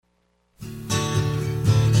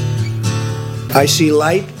I see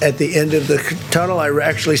light at the end of the tunnel. I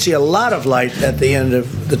actually see a lot of light at the end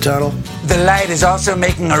of the tunnel. The light is also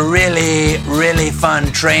making a really, really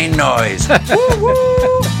fun train noise. Well,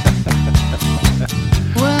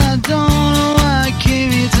 I don't know why I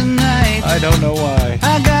came here tonight. I don't know why.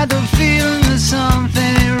 I got the feeling that something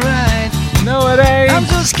ain't right. No, it ain't. I'm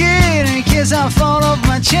so scared in case I fall off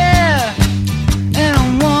my chair. And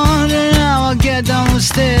I'm wondering how I'll get down the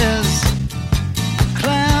stairs.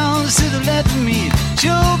 Clowns to the left of me,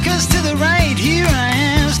 jokers to the right. Here I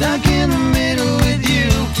am, stuck in the middle with you.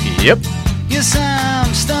 Yep. Yes,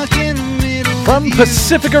 I'm stuck in the middle. From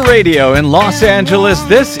Pacifica Radio in Los Angeles,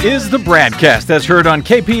 this is the BradCast. That's heard on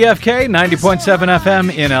KPFK 90.7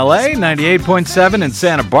 FM in LA, 98.7 in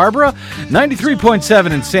Santa Barbara,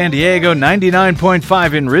 93.7 in San Diego,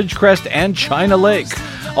 99.5 in Ridgecrest and China Lake.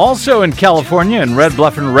 Also in California in Red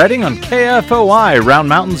Bluff and Redding on KFOI, Round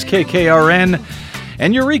Mountains KKRN,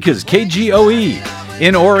 and Eureka's KGOE.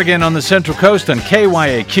 In Oregon on the Central Coast on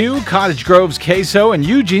KYAQ, Cottage Grove's KSO, and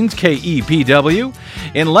Eugene's KEPW.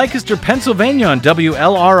 In Lancaster, Pennsylvania on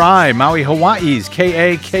WLRI, Maui, Hawaii's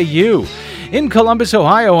KAKU. In Columbus,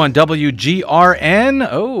 Ohio on WGRN.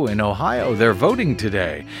 Oh, in Ohio, they're voting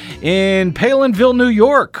today. In Palinville, New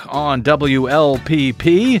York on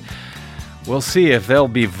WLPP. We'll see if they'll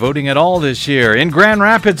be voting at all this year. In Grand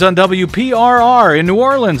Rapids on WPRR. In New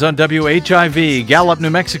Orleans on WHIV. Gallup, New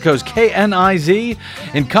Mexico's KNIZ.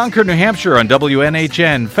 In Concord, New Hampshire on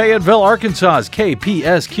WNHN. Fayetteville, Arkansas's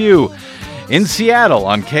KPSQ. In Seattle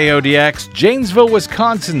on KODX. Janesville,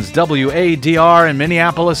 Wisconsin's WADR. In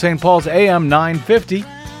Minneapolis, St. Paul's AM 950.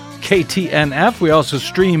 KTNF. We also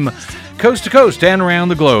stream coast to coast and around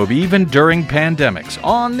the globe, even during pandemics.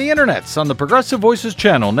 On the internets, on the Progressive Voices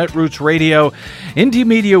channel, Netroots Radio, Indie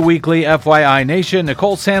Media Weekly, FYI Nation,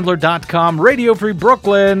 NicoleSandler.com, Radio Free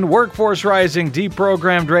Brooklyn, Workforce Rising,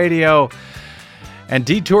 Deprogrammed Radio, and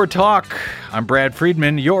Detour Talk. I'm Brad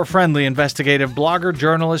Friedman, your friendly investigative blogger,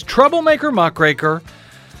 journalist, troublemaker, muckraker,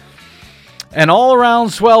 and all-around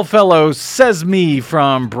swell fellow, says me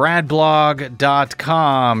from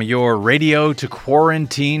bradblog.com, your radio to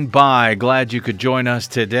quarantine by. Glad you could join us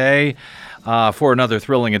today for another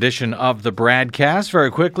thrilling edition of the BradCast.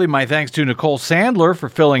 Very quickly, my thanks to Nicole Sandler for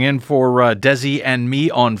filling in for Desi and me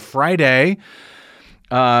on Friday.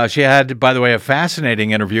 She had, by the way, a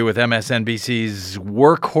fascinating interview with MSNBC's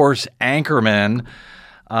workhorse anchorman,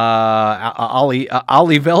 Ali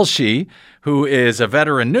Velshi, who is a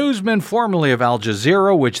veteran newsman, formerly of Al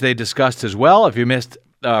Jazeera, which they discussed as well. If you missed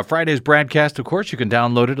Friday's BradCast, of course, you can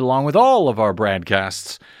download it along with all of our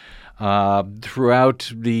BradCasts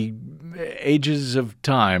throughout the ages of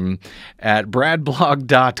time at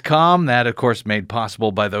bradblog.com. That, of course, made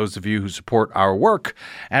possible by those of you who support our work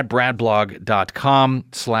at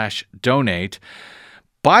bradblog.com/donate.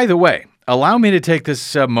 By the way, allow me to take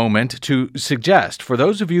this moment to suggest, for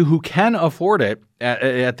those of you who can afford it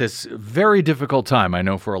at this very difficult time, I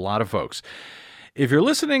know for a lot of folks, if you're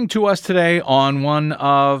listening to us today on one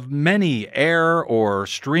of many air or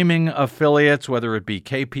streaming affiliates, whether it be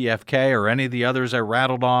KPFK or any of the others I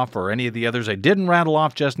rattled off or any of the others I didn't rattle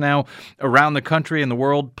off just now around the country and the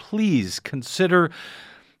world, please consider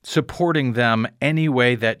supporting them any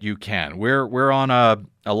way that you can. We're on a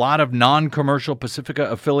lot of non-commercial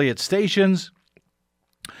Pacifica affiliate stations,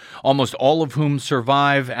 almost all of whom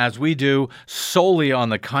survive, as we do, solely on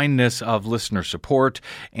the kindness of listener support.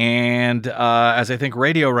 And as I think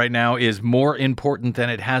radio right now is more important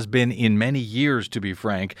than it has been in many years, to be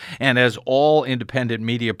frank, and as all independent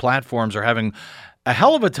media platforms are having a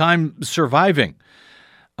hell of a time surviving.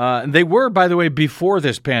 They were, by the way, before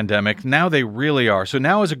this pandemic. Now they really are. So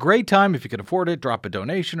now is a great time, if you can afford it, drop a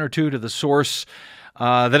donation or two to the source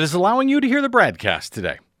that is allowing you to hear the BradCast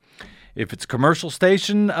today. If it's a commercial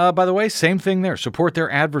station, by the way, same thing there. Support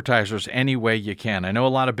their advertisers any way you can. I know a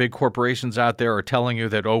lot of big corporations out there are telling you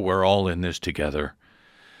that, oh, we're all in this together.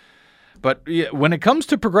 But when it comes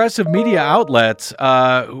to progressive media outlets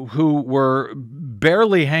who were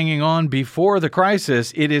barely hanging on before the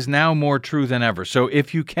crisis, it is now more true than ever. So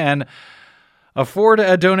if you can afford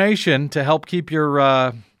a donation to help keep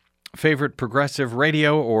your favorite progressive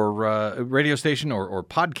radio or radio station or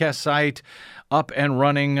podcast site up and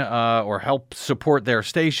running or help support their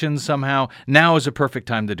stations somehow, now is a perfect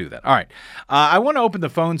time to do that. All right. I want to open the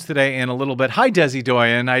phones today in a little bit. Hi, Desi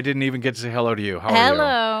Doyen. I didn't even get to say hello to you. How are you?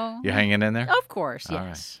 Hello. You hanging in there? Of course,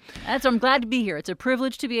 yes. Right. I'm glad to be here. It's a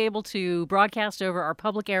privilege to be able to broadcast over our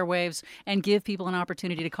public airwaves and give people an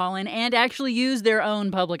opportunity to call in and actually use their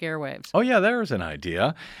own public airwaves. Oh, yeah, there's an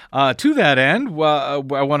idea. To that end, I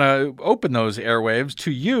want to open those airwaves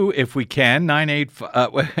to you if we can.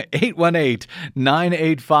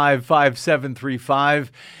 818-985-5735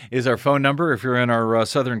 is our phone number if you're in our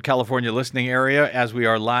Southern California listening area as we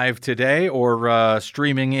are live today, or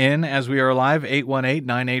streaming in as we are live,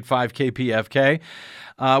 818-985-KPFK.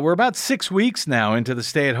 We're about 6 weeks now into the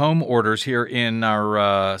stay-at-home orders here in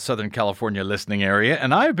our Southern California listening area,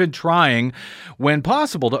 and I've been trying, when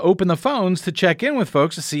possible, to open the phones to check in with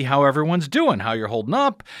folks to see how everyone's doing, how you're holding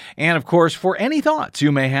up, and, of course, for any thoughts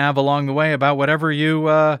you may have along the way about whatever you,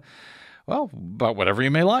 about whatever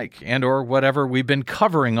you may like, and or whatever we've been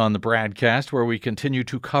covering on the BradCast, where we continue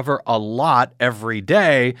to cover a lot every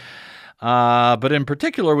day. But in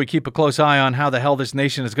particular, we keep a close eye on how the hell this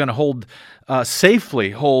nation is going to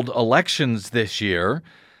safely hold elections this year,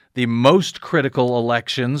 the most critical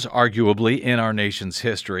elections, arguably, in our nation's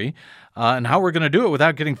history, and how we're going to do it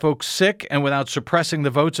without getting folks sick and without suppressing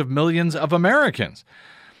the votes of millions of Americans.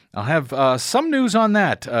 I'll have some news on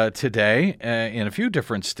that today in a few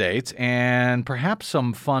different states, and perhaps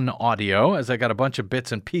some fun audio, as I got a bunch of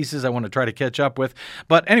bits and pieces I want to try to catch up with.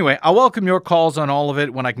 But anyway, I'll welcome your calls on all of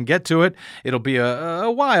it when I can get to it. It'll be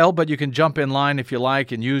a while, but you can jump in line if you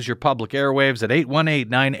like and use your public airwaves at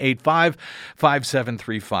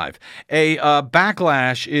 818-985-5735. A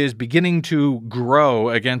backlash is beginning to grow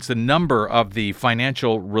against a number of the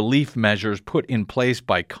financial relief measures put in place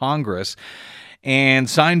by Congress and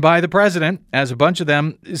signed by the president, as a bunch of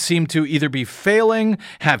them seem to either be failing,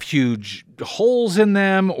 have huge holes in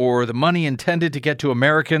them, or the money intended to get to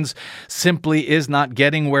Americans simply is not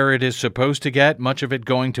getting where it is supposed to get, much of it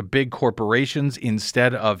going to big corporations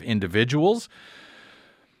instead of individuals.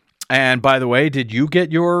 And by the way, did you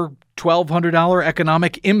get your $1,200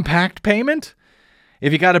 economic impact payment?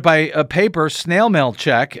 If you got it by a paper snail mail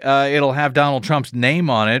check, it'll have Donald Trump's name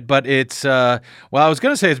on it. But it's, I was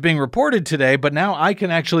going to say it's being reported today, but now I can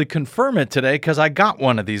actually confirm it today because I got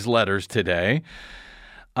one of these letters today.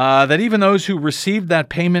 That even those who received that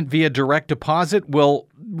payment via direct deposit will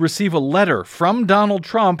receive a letter from Donald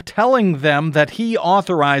Trump telling them that he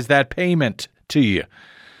authorized that payment to you.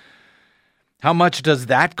 How much does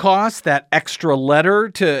that cost, that extra letter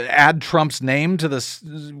to add Trump's name to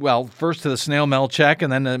first to the snail mail check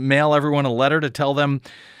and then to mail everyone a letter to tell them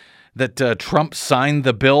that Trump signed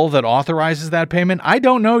the bill that authorizes that payment? I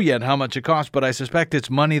don't know yet how much it costs, but I suspect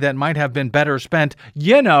it's money that might have been better spent,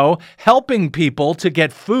 helping people to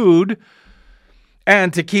get food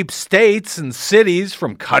and to keep states and cities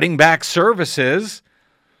from cutting back services.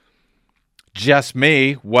 Just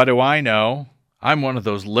me. What do I know? I'm one of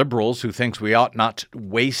those liberals who thinks we ought not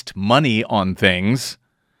waste money on things.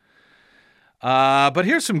 But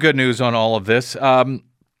here's some good news on all of this.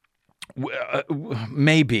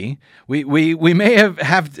 Maybe we may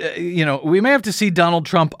have to see Donald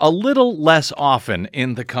Trump a little less often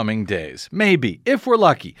in the coming days. Maybe, if we're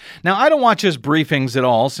lucky. Now, I don't watch his briefings at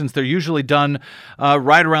all, since they're usually done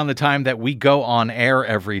right around the time that we go on air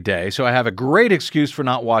every day. So I have a great excuse for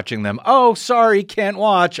not watching them. Oh, sorry, can't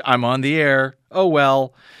watch. I'm on the air. Oh,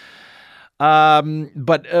 well.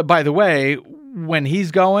 But by the way, when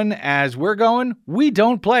he's going, as we're going, we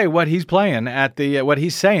don't play what he's playing at what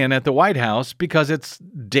he's saying at the White House, because it's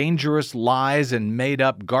dangerous lies and made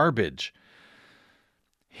up garbage.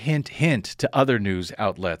 Hint, hint to other news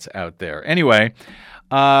outlets out there. Anyway,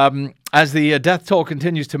 as the death toll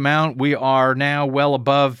continues to mount, we are now well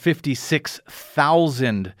above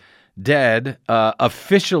 56,000 dead,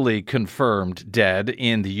 officially confirmed dead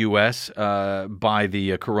in the U.S. By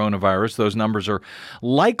the coronavirus. Those numbers are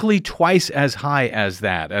likely twice as high as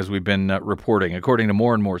that, as we've been reporting. According to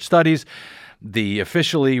more and more studies, the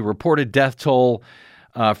officially reported death toll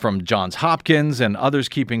from Johns Hopkins and others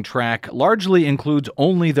keeping track largely includes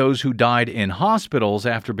only those who died in hospitals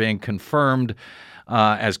after being confirmed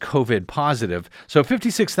as COVID positive. So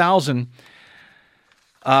 56,000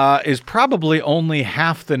 is probably only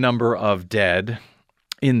half the number of dead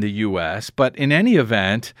in the U.S., but in any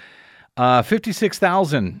event,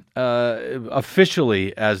 56,000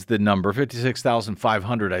 officially as the number,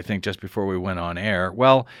 56,500, I think, just before we went on air.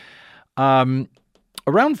 Well, around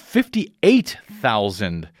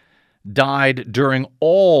 58,000 died during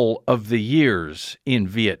all of the years in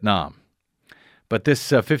Vietnam. But this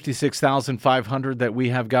 56,500 that we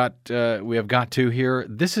have got to here,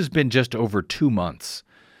 this has been just over 2 months.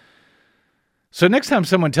 So next time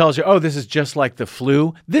someone tells you, oh, this is just like the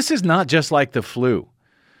flu, this is not just like the flu.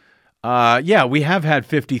 We have had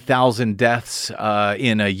 50,000 deaths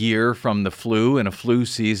in a year from the flu in a flu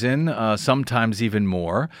season, sometimes even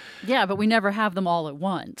more. Yeah, but we never have them all at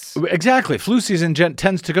once. Exactly. Flu season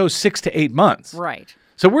tends to go 6 to 8 months. Right.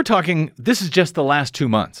 So we're talking, this is just the last 2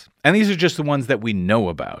 months, and these are just the ones that we know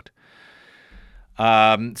about.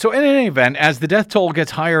 So in any event, as the death toll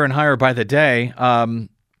gets higher and higher by the day,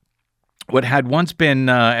 what had once been,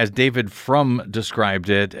 as David Frum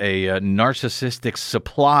described it, a narcissistic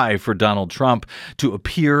supply for Donald Trump to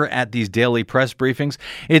appear at these daily press briefings,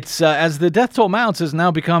 it's, as the death toll mounts, has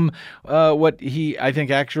now become what he, I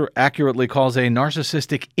think, accurately calls a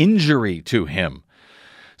narcissistic injury to him.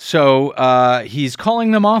 So he's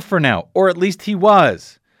calling them off for now, or at least he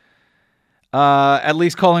was. At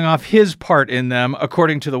least calling off his part in them,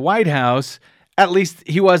 according to the White House. At least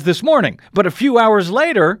he was this morning. But a few hours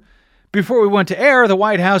later, before we went to air, the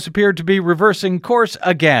White House appeared to be reversing course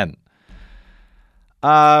again.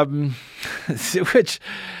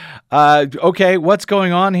 Okay, what's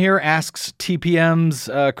going on here? Asks TPM's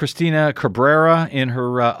Christina Cabrera in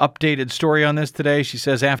her updated story on this today. She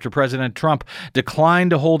says after President Trump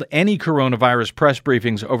declined to hold any coronavirus press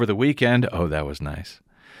briefings over the weekend. Oh, that was nice.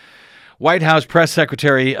 White House Press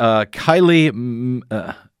Secretary Kylie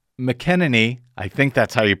McEnany, I think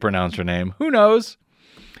that's how you pronounce her name. Who knows?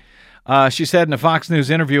 She said in a Fox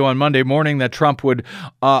News interview on Monday morning that Trump would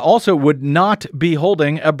not be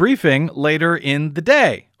holding a briefing later in the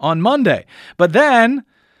day on Monday. But then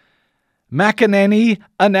McEnany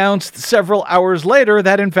announced several hours later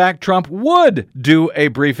that, in fact, Trump would do a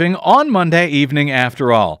briefing on Monday evening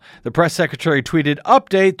after all. The press secretary tweeted,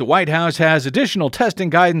 "Update, the White House has additional testing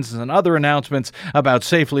guidance and other announcements about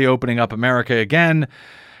safely opening up America again.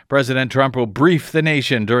 President Trump will brief the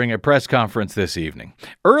nation during a press conference this evening."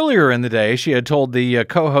 Earlier in the day, she had told the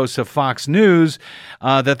co-hosts of Fox News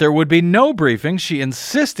that there would be no briefing. She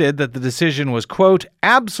insisted that the decision was, quote,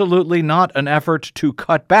 absolutely not an effort to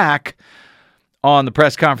cut back on the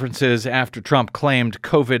press conferences after Trump claimed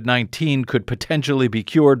COVID-19 could potentially be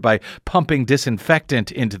cured by pumping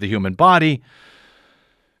disinfectant into the human body.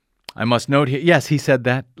 I must note here, yes, he said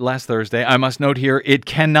that last Thursday. I must note here, it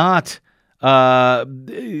cannot help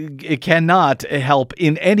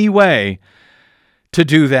in any way to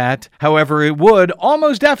do that. However, it would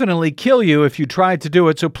almost definitely kill you if you tried to do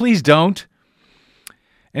it, so please don't.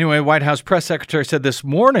 Anyway, White House press secretary said this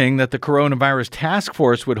morning that the coronavirus task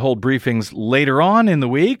force would hold briefings later on in the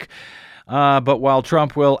week. But while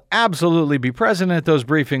Trump will absolutely be present at those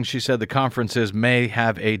briefings, she said the conferences may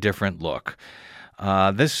have a different look.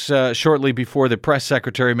 This shortly before the press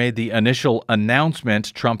secretary made the initial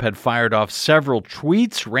announcement, Trump had fired off several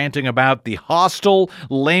tweets ranting about the hostile,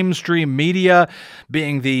 lamestream media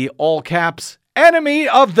being the all-caps enemy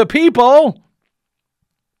of the people.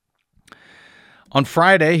 On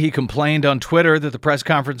Friday, he complained on Twitter that the press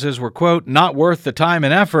conferences were, quote, not worth the time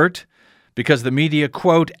and effort because the media,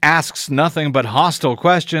 quote, asks nothing but hostile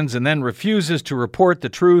questions and then refuses to report the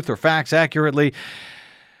truth or facts accurately.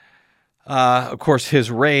 Of course,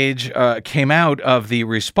 his rage came out of the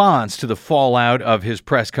response to the fallout of his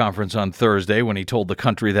press conference on Thursday when he told the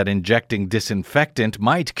country that injecting disinfectant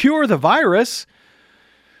might cure the virus.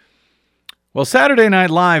 Well, Saturday Night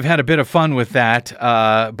Live had a bit of fun with that,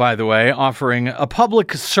 by the way, offering a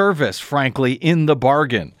public service, frankly, in the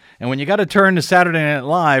bargain. And when you got to turn to Saturday Night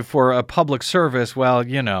Live for a public service, well,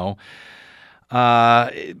 you know.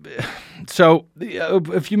 So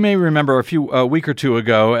if you may remember a week or two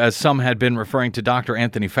ago, as some had been referring to Dr.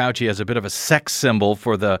 Anthony Fauci as a bit of a sex symbol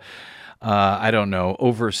for the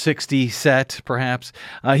over 60 set, perhaps.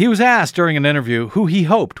 He was asked during an interview who he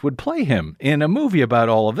hoped would play him in a movie about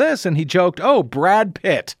all of this, and he joked, Brad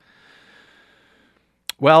Pitt.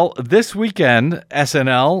 Well, this weekend,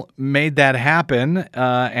 SNL made that happen,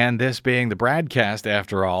 and this being the BradCast,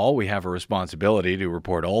 after all, we have a responsibility to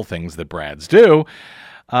report all things that Brads do,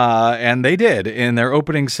 and they did. In their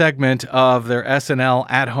opening segment of their SNL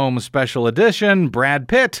at-home special edition, Brad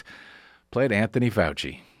Pitt played Anthony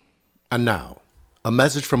Fauci. And now, a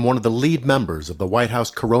message from one of the lead members of the White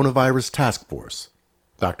House Coronavirus Task Force,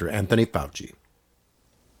 Dr. Anthony Fauci.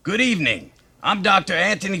 Good evening. I'm Dr.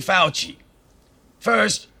 Anthony Fauci.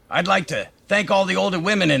 First, I'd like to thank all the older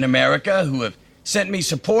women in America who have sent me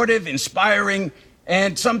supportive, inspiring,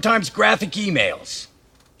 and sometimes graphic emails.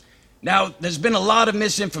 Now, there's been a lot of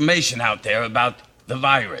misinformation out there about the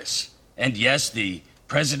virus. And yes, the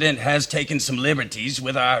President has taken some liberties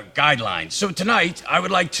with our guidelines. So tonight, I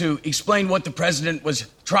would like to explain what the President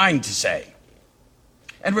was trying to say.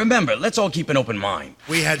 And remember, let's all keep an open mind.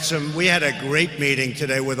 We had a great meeting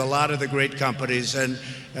today with a lot of the great companies, and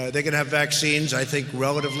they're going to have vaccines, I think,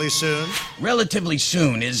 relatively soon. Relatively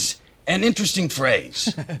soon is an interesting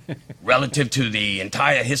phrase. Relative to the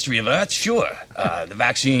entire history of Earth, sure, the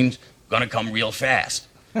vaccine's going to come real fast.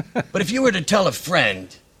 But if you were to tell a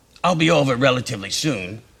friend, I'll be over relatively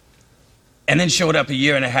soon, and then showed up a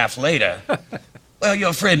year and a half later, well,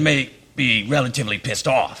 your friend may be relatively pissed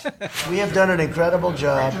off. We have done an incredible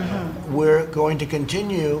job. We're going to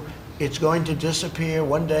continue. It's going to disappear.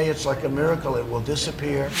 One day it's like a miracle. It will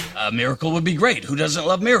disappear. A miracle would be great. Who doesn't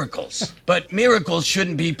love miracles? But miracles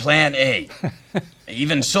shouldn't be plan A.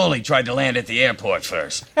 Even Sully tried to land at the airport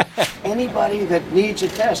first. Anybody that needs a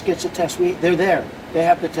test gets a test. They're there. They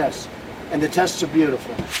have the tests. And the tests are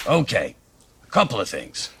beautiful. Okay, a couple of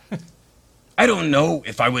things. I don't know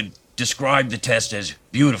if I would describe the test as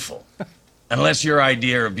beautiful, unless your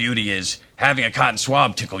idea of beauty is having a cotton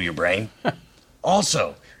swab tickle your brain.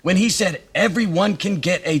 Also, when he said everyone can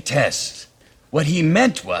get a test, what he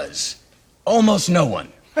meant was almost no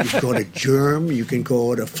one. You can call it a germ, you can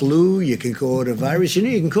call it a flu, you can call it a virus.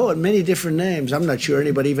 You can call it many different names. I'm not sure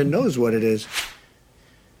anybody even knows what it is.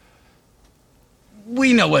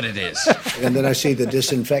 We know what it is. And then I see the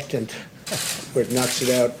disinfectant, where it knocks it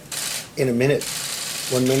out in a minute,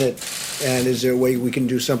 1 minute. And is there a way we can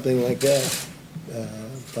do something like that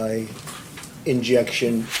by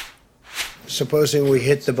injection? Supposing we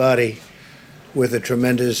hit the body with a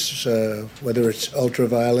tremendous, whether it's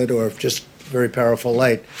ultraviolet or just very powerful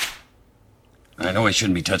light. I know I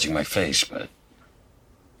shouldn't be touching my face, but...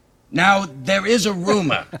 Now, there is a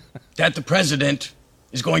rumor that the president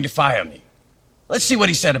is going to fire me. Let's see what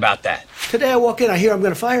he said about that. Today I walk in, I hear I'm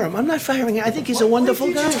going to fire him. I'm not firing him. I think he's a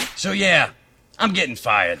wonderful guy. So yeah, I'm getting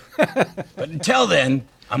fired. But until then,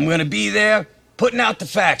 I'm going to be there putting out the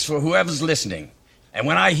facts for whoever's listening. And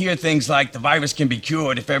when I hear things like the virus can be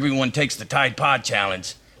cured if everyone takes the Tide Pod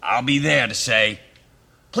Challenge, I'll be there to say,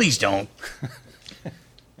 please don't.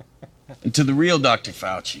 And to the real Dr.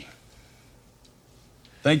 Fauci,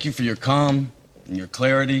 thank you for your calm and your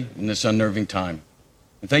clarity in this unnerving time.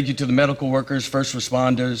 And thank you to the medical workers, first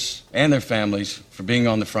responders, and their families for being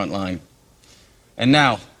on the front line. And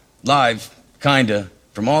now, live, kinda,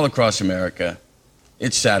 from all across America,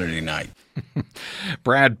 it's Saturday night.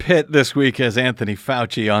 Brad Pitt this week as Anthony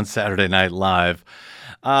Fauci on Saturday Night Live.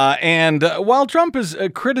 And while Trump has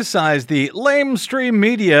criticized the lamestream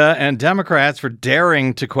media and Democrats for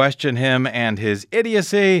daring to question him and his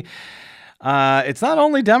idiocy, it's not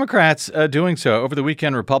only Democrats doing so. Over the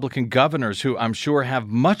weekend, Republican governors, who I'm sure have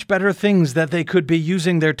much better things that they could be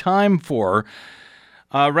using their time for,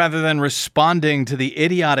 rather than responding to the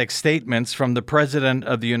idiotic statements from the President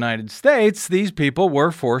of the United States, these people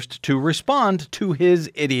were forced to respond to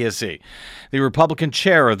his idiocy. The Republican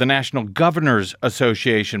chair of the National Governors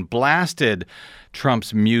Association blasted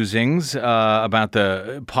Trump's musings about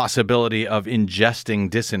the possibility of ingesting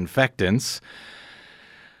disinfectants.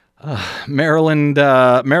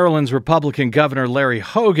 Maryland's Republican Governor Larry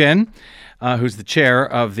Hogan, who's the chair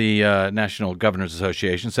of the National Governors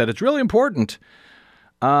Association, said it's really important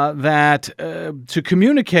that to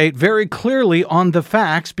communicate very clearly on the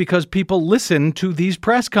facts because people listen to these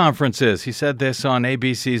press conferences. He said this on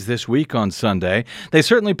ABC's This Week on Sunday. They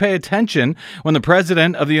certainly pay attention when the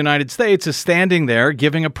President of the United States is standing there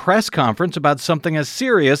giving a press conference about something as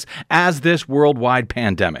serious as this worldwide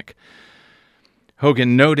pandemic.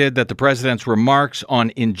 Hogan noted that the president's remarks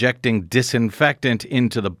on injecting disinfectant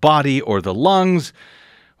into the body or the lungs,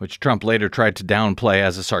 which Trump later tried to downplay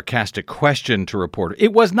as a sarcastic question to reporters.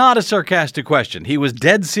 It was not a sarcastic question. He was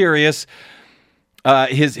dead serious.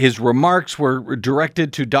 His remarks were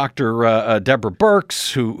directed to Dr. Deborah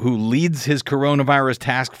Birx, who leads his coronavirus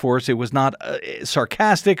task force. It was not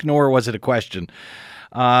sarcastic, nor was it a question.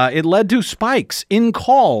 It led to spikes in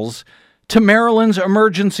calls to Maryland's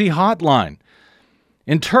emergency hotline,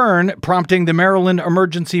 in turn prompting the Maryland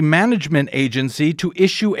Emergency Management Agency to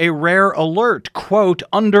issue a rare alert, quote,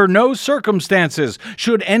 under no circumstances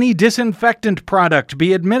should any disinfectant product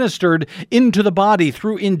be administered into the body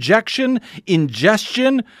through injection,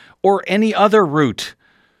 ingestion, or any other route.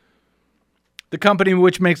 The company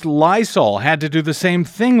which makes Lysol had to do the same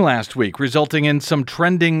thing last week, resulting in some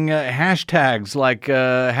trending hashtags like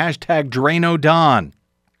hashtag DrainoDon.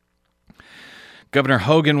 Governor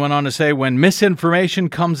Hogan went on to say, when misinformation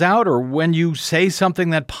comes out or when you say something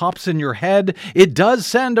that pops in your head, it does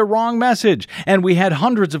send a wrong message. And we had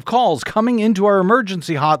hundreds of calls coming into our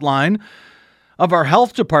emergency hotline of our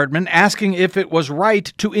health department asking if it was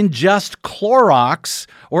right to ingest Clorox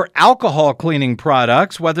or alcohol cleaning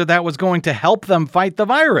products, whether that was going to help them fight the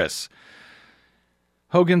virus.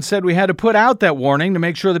 Hogan said we had to put out that warning to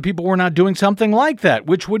make sure that people were not doing something like that,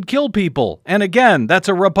 which would kill people. And again, that's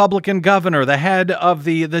a Republican governor, the head of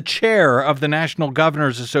the chair of the National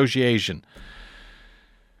Governors Association.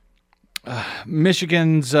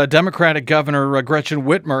 Michigan's Democratic Governor Gretchen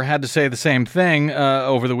Whitmer had to say the same thing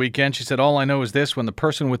over the weekend. She said, "All I know is this: when the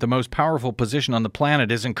person with the most powerful position on the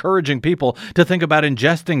planet is encouraging people to think about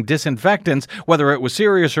ingesting disinfectants, whether it was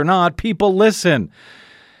serious or not, people listen."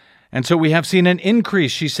 And so we have seen an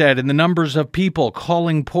increase, she said, in the numbers of people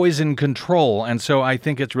calling poison control. And so I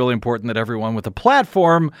think it's really important that everyone with a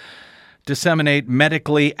platform disseminate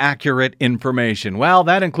medically accurate information. Well,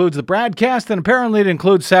 that includes the BradCast, and apparently it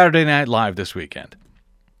includes Saturday Night Live this weekend.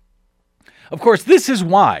 Of course, this is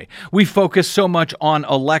why we focus so much on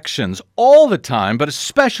elections all the time, but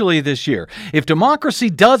especially this year. If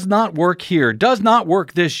democracy does not work here, does not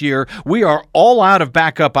work this year, we are all out of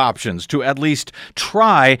backup options to at least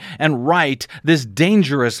try and right this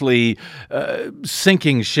dangerously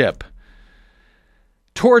sinking ship.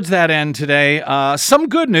 Towards that end today, some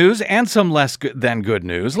good news and some less than good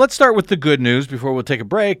news. Let's start with the good news before we'll take a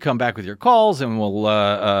break, come back with your calls, and we'll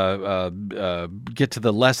get to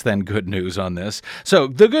the less than good news on this. So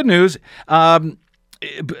the good news, to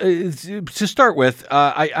start with,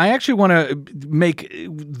 I actually want to make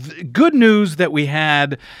good news that we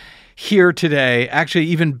had here today actually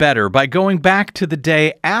even better by going back to the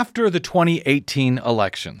day after the 2018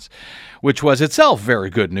 elections, which was itself very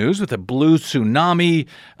good news, with a blue tsunami,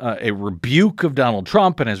 a rebuke of Donald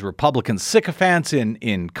Trump and his Republican sycophants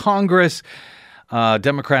in Congress.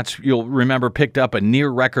 Democrats, you'll remember, picked up a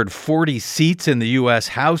near-record 40 seats in the U.S.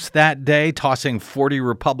 House that day, tossing 40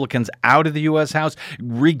 Republicans out of the U.S. House,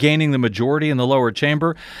 regaining the majority in the lower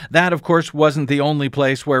chamber. That, of course, wasn't the only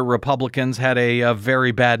place where Republicans had a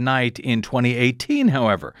very bad night in 2018,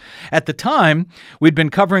 however. At the time, we'd been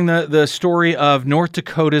covering the story of North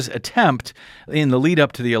Dakota's attempt in the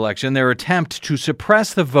lead-up to the election, their attempt to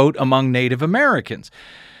suppress the vote among Native Americans,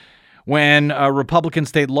 when Republican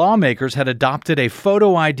state lawmakers had adopted a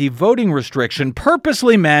photo ID voting restriction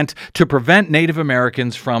purposely meant to prevent Native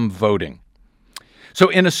Americans from voting. So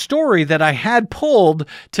in a story that I had pulled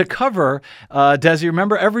to cover, Desi,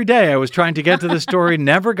 remember every day I was trying to get to the story,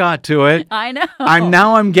 never got to it. I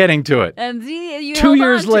know. I'm getting to it. And you 2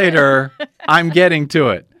 years later, I'm getting to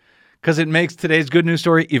it, because it makes today's good news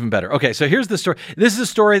story even better. Okay, so here's the story. This is a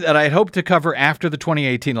story that I had hoped to cover after the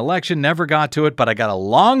 2018 election. Never got to it, but I got a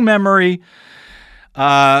long memory.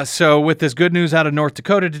 So with this good news out of North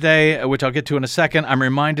Dakota today, which I'll get to in a second, I'm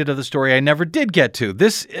reminded of the story I never did get to.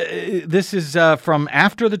 This is from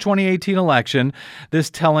after the 2018 election. This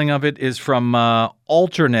telling of it is from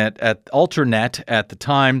Alternet at the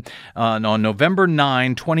time on November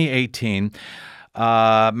 9, 2018.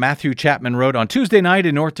 Matthew Chapman wrote, on Tuesday night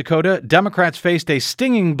in North Dakota, Democrats faced a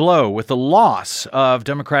stinging blow with the loss of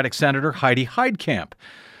Democratic Senator Heidi Heitkamp.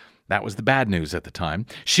 That was the bad news at the time.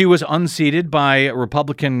 She was unseated by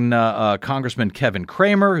Republican Congressman Kevin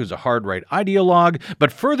Cramer, who's a hard-right ideologue.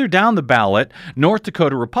 But further down the ballot, North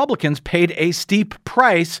Dakota Republicans paid a steep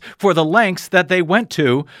price for the lengths that they went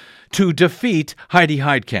to defeat Heidi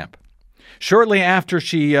Heitkamp. Shortly after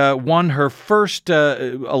she won her first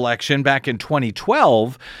election back in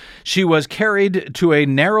 2012, she was carried to a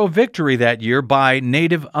narrow victory that year by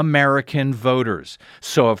Native American voters.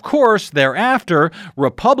 So, of course, thereafter,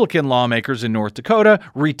 Republican lawmakers in North Dakota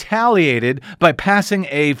retaliated by passing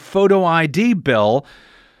a photo ID bill,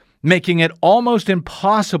 making it almost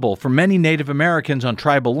impossible for many Native Americans on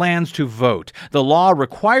tribal lands to vote. The law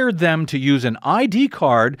required them to use an ID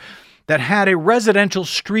card that had a residential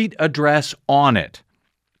street address on it,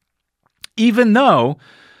 even though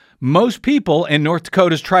most people in North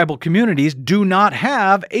Dakota's tribal communities do not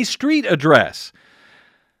have a street address.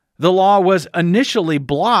 The law was initially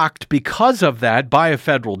blocked because of that by a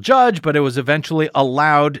federal judge, but it was eventually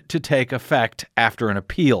allowed to take effect after an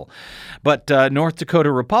appeal. But North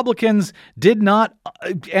Dakota Republicans did not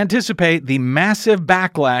anticipate the massive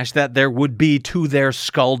backlash that there would be to their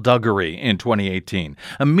skullduggery in 2018.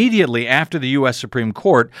 Immediately after the U.S. Supreme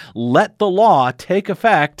Court let the law take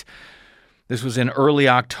effect, this was in early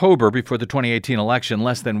October before the 2018 election,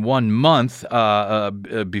 less than 1 month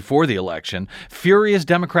before the election. Furious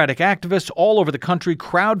Democratic activists all over the country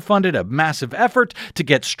crowdfunded a massive effort to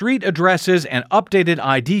get street addresses and updated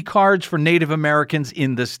ID cards for Native Americans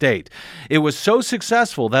in the state. It was so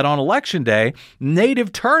successful that on Election Day,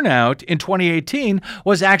 Native turnout in 2018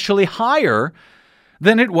 was actually higher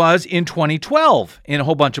than it was in 2012 in a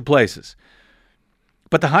whole bunch of places.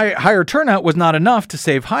 But the higher turnout was not enough to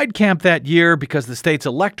save Heitkamp that year, because the state's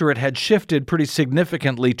electorate had shifted pretty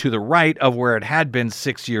significantly to the right of where it had been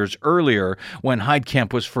 6 years earlier when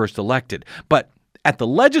Heitkamp was first elected. But at the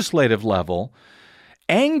legislative level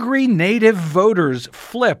angry Native voters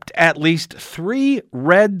flipped at least 3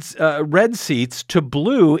 red seats to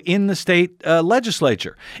blue in the state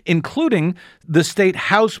legislature, including the state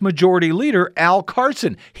House Majority Leader, Al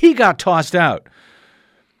Carson. He got tossed out.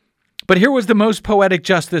 But here was the most poetic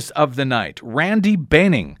justice of the night. Randy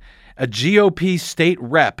Baining, a GOP state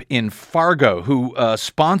rep in Fargo who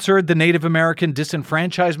sponsored the Native American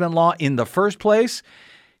disenfranchisement law in the first place,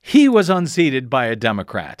 he was unseated by a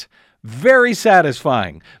Democrat. Very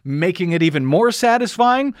satisfying. Making it even more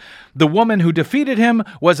satisfying, the woman who defeated him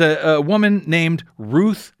was a woman named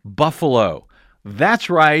Ruth Buffalo. That's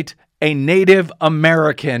right, a Native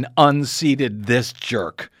American unseated this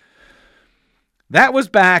jerk. That was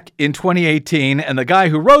back in 2018, and the guy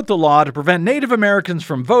who wrote the law to prevent Native Americans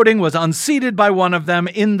from voting was unseated by one of them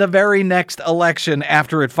in the very next election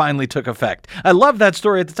after it finally took effect. I loved that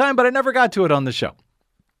story at the time, but I never got to it on the show.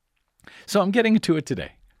 So I'm getting to it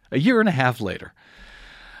today, a year and a half later.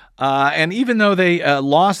 And even though they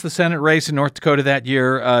lost the Senate race in North Dakota that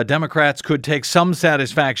year, Democrats could take some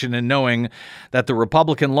satisfaction in knowing that the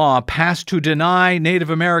Republican law passed to deny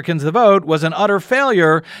Native Americans the vote was an utter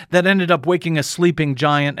failure that ended up waking a sleeping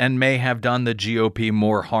giant and may have done the GOP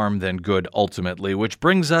more harm than good ultimately, which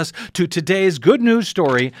brings us to today's good news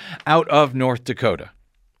story out of North Dakota.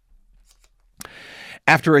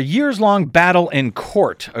 After a years-long battle in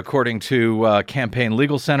court, according to Campaign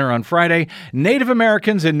Legal Center on Friday, Native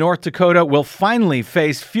Americans in North Dakota will finally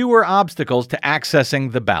face fewer obstacles to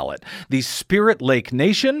accessing the ballot. The Spirit Lake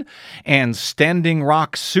Nation and Standing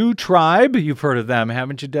Rock Sioux Tribe, you've heard of them,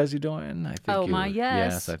 haven't you, Desi Doyen? I think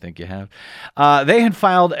yes, I think you have. They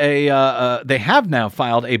have now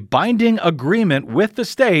filed a binding agreement with the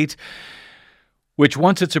state, which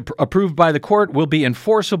once it's approved by the court will be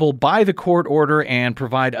enforceable by the court order and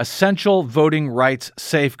provide essential voting rights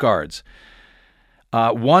safeguards.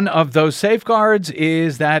 One of those safeguards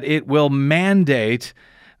is that it will mandate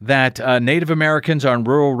that Native Americans on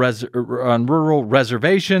rural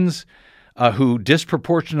reservations who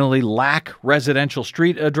disproportionately lack residential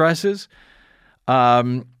street addresses,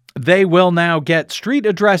 they will now get street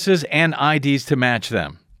addresses and IDs to match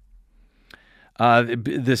them.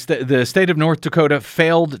 The state of North Dakota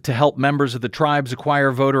failed to help members of the tribes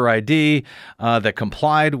acquire voter ID that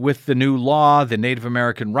complied with the new law. The Native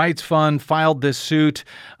American Rights Fund filed this suit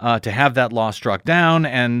to have that law struck down,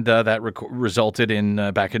 and that resulted in,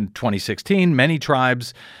 back in 2018, many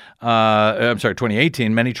tribes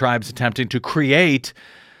attempting to create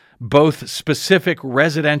both specific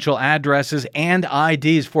residential addresses and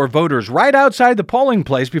IDs for voters right outside the polling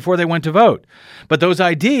place before they went to vote. But those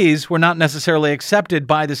IDs were not necessarily accepted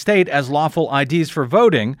by the state as lawful IDs for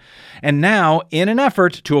voting. And now, in an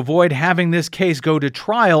effort to avoid having this case go to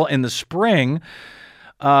trial in the spring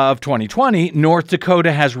of 2020, North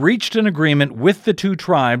Dakota has reached an agreement with the two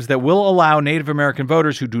tribes that will allow Native American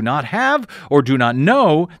voters who do not have or do not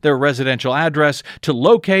know their residential address to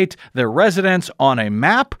locate their residence on a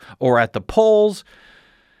map or at the polls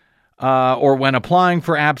or when applying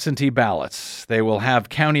for absentee ballots. They will have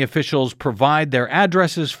county officials provide their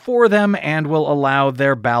addresses for them and will allow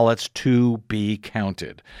their ballots to be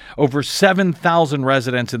counted. Over 7,000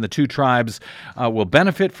 residents in the two tribes will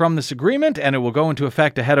benefit from this agreement, and it will go into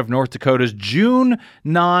effect ahead of North Dakota's June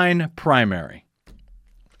 9 primary.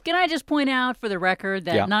 Can I just point out for the record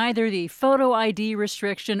that neither the photo ID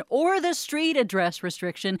restriction or the street address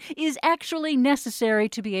restriction is actually necessary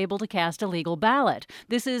to be able to cast a legal ballot.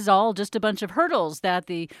 This is all just a bunch of hurdles that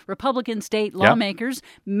the Republican state lawmakers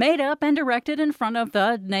made up and directed in front of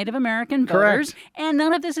the Native American voters. Correct. And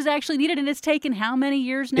none of this is actually needed. And it's taken how many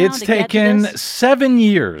years now to get to this? It's taken 7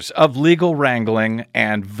 years of legal wrangling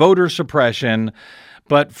and voter suppression.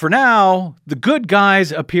 But for now, the good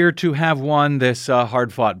guys appear to have won this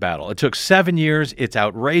hard-fought battle. It took 7 years. It's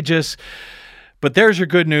outrageous. But there's your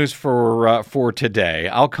good news for today.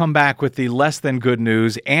 I'll come back with the less than good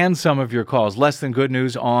news and some of your calls. Less than good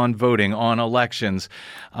news on voting, on elections.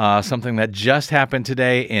 Something that just happened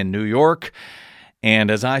today in New York.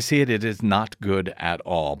 And as I see it, it is not good at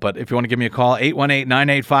all. But if you want to give me a call,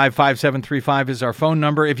 818-985-5735 is our phone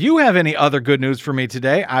number. If you have any other good news for me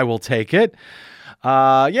today, I will take it.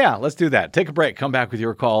 Let's do that. Take a break. Come back with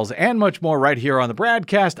your calls and much more right here on the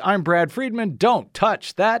BradCast. I'm Brad Friedman. Don't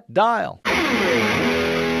touch that dial.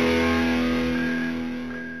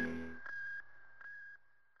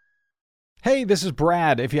 Hey, this is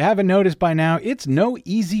Brad. If you haven't noticed by now, it's no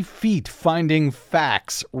easy feat finding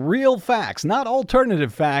facts, real facts, not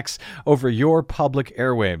alternative facts, over your public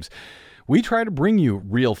airwaves. We try to bring you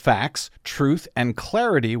real facts, truth, and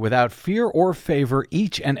clarity without fear or favor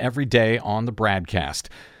each and every day on the BradCast.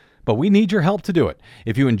 But we need your help to do it.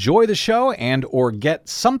 If you enjoy the show and or get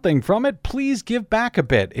something from it, please give back a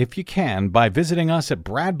bit if you can by visiting us at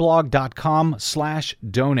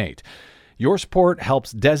bradblog.com/donate. Your support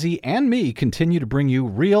helps Desi and me continue to bring you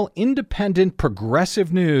real, independent,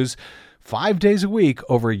 progressive news 5 days a week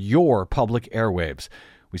over your public airwaves.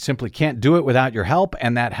 We simply can't do it without your help,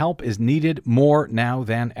 and that help is needed more now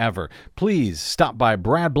than ever. Please stop by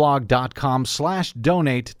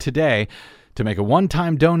bradblog.com/donate today to make a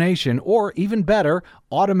one-time donation or, even better,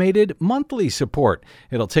 automated monthly support.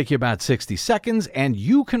 It'll take you about 60 seconds, and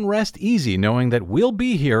you can rest easy knowing that we'll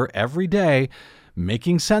be here every day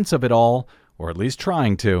making sense of it all, or at least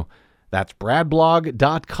trying to. That's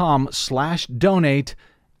bradblog.com/donate,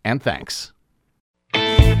 and thanks.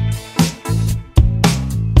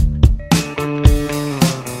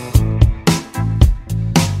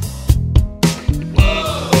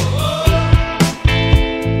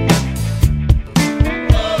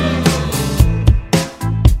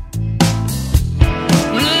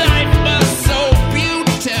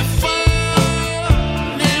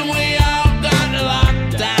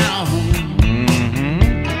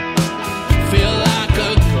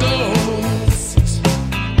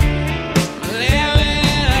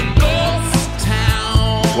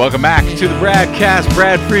 Welcome back to the BradCast.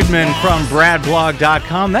 Brad Friedman from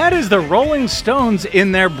BradBlog.com. That is the Rolling Stones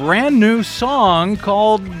in their brand new song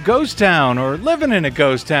called Ghost Town, or Living in a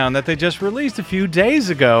Ghost Town, that they just released a few days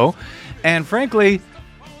ago. And frankly,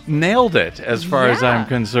 nailed it as far as I'm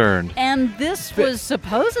concerned. And this was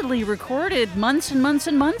supposedly recorded months and months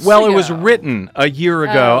and months ago. It was written a year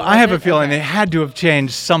ago. I have a feeling they had to have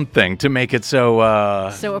changed something to make it so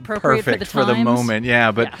appropriate perfect for the moment.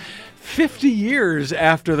 Yeah, but 50 years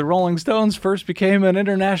after the Rolling Stones first became an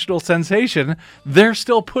international sensation, they're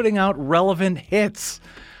still putting out relevant hits,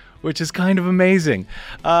 which is kind of amazing.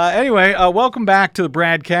 Anyway, welcome back to the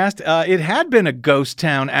BradCast. It had been a ghost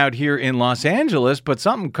town out here in Los Angeles, but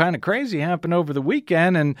something kind of crazy happened over the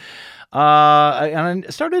weekend, and I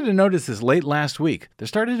started to notice this late last week. There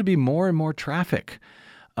started to be more and more traffic.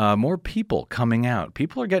 More people coming out.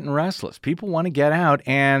 People are getting restless. People want to get out,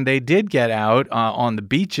 and they did get out on the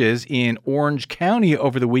beaches in Orange County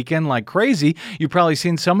over the weekend like crazy. You've probably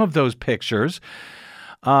seen some of those pictures.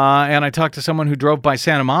 And I talked to someone who drove by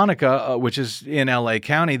Santa Monica, which is in L.A.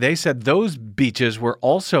 County. They said those beaches were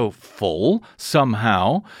also full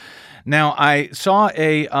somehow. Now, I saw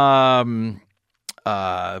a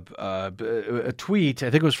tweet,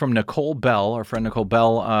 I think it was from Nicole Bell, our friend Nicole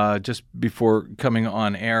Bell, just before coming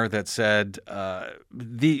on air, that said,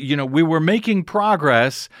 we were making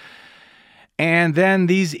progress, and then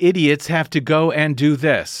these idiots have to go and do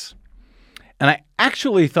this. And I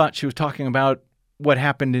actually thought she was talking about what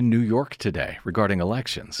happened in New York today regarding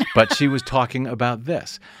elections, but she was talking about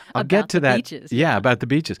this. I'll get to that. Beaches. Yeah, about the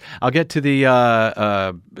beaches. I'll get to the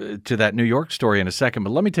to that New York story in a second,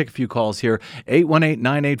 but let me take a few calls here.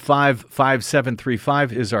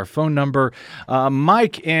 818-985-5735 is our phone number.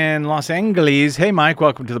 Mike in Los Angeles. Hey, Mike,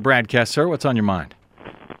 welcome to the BradCast, sir. What's on your mind?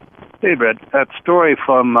 Hey, Brad. That story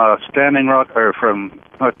from Standing Rock, or from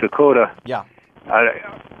North Dakota. Yeah.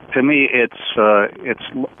 To me, it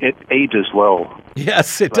ages well.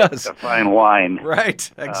 Yes, it does. A fine wine.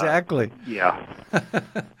 Right, exactly.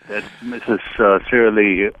 This is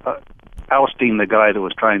seriously ousting the guy that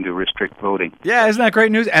was trying to restrict voting. Yeah, isn't that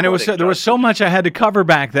great news? And there was so much I had to cover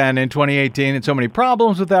back then in 2018, and so many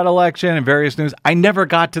problems with that election and various news. I never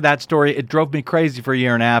got to that story. It drove me crazy for a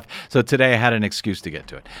year and a half. So today I had an excuse to get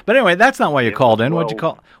to it. But anyway, that's not why you called in. What'd you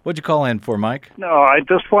call in for, Mike? No, I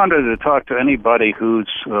just wanted to talk to anybody whose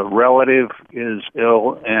relative is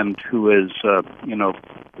ill and who is,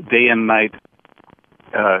 day and night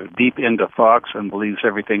deep into Fox and believes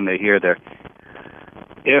everything they hear there.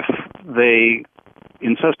 If they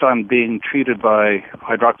insist on being treated by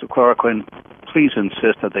hydroxychloroquine, please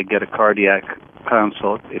insist that they get a cardiac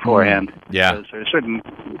consult beforehand. Yeah. Because there's a certain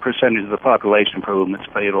percentage of the population for whom it's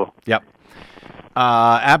fatal. Yep.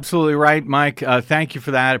 Absolutely right, Mike. Thank you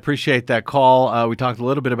for that. Appreciate that call. We talked a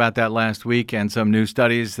little bit about that last week, and some new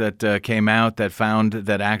studies that came out that found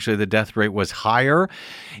that actually the death rate was higher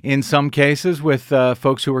in some cases with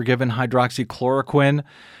folks who were given hydroxychloroquine.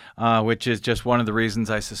 Which is just one of the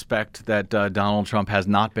reasons I suspect that Donald Trump has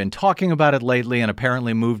not been talking about it lately and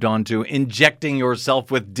apparently moved on to injecting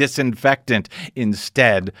yourself with disinfectant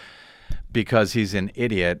instead because he's an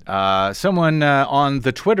idiot. Someone on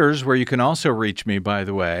the Twitters, where you can also reach me, by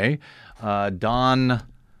the way, Don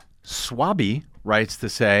Swaby writes to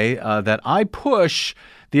say that I push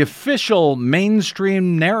the official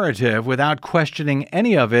mainstream narrative without questioning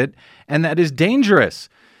any of it, and that is dangerous.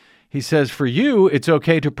 He says, for you, it's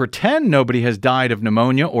okay to pretend nobody has died of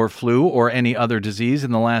pneumonia or flu or any other disease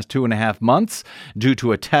in the last 2.5 months due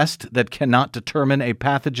to a test that cannot determine a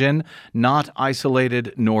pathogen not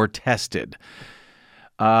isolated nor tested.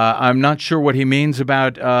 I'm not sure what he means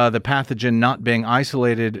about the pathogen not being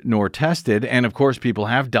isolated nor tested. And of course, people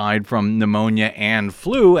have died from pneumonia and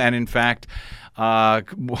flu. And in fact,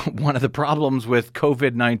 one of the problems with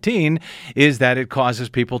COVID-19 is that it causes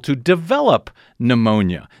people to develop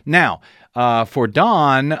pneumonia. Now, for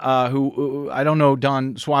Don, who I don't know,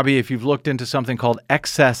 Don Swaby, if you've looked into something called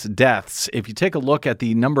excess deaths. If you take a look at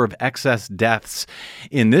the number of excess deaths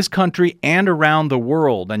in this country and around the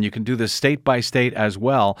world, and you can do this state by state as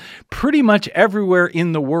well, pretty much everywhere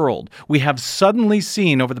in the world, we have suddenly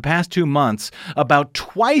seen over the past 2 months about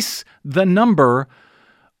twice the number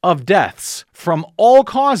of deaths from all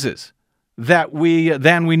causes than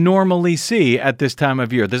we normally see at this time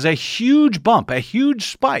of year. There's a huge bump, a huge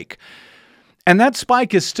spike. And that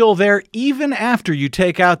spike is still there even after you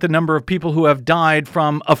take out the number of people who have died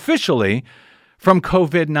officially from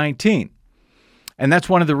COVID-19. And that's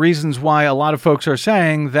one of the reasons why a lot of folks are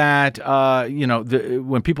saying that,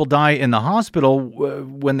 when people die in the hospital,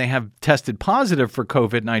 when they have tested positive for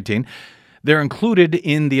COVID-19, they're included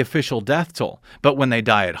in the official death toll. But when they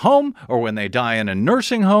die at home or when they die in a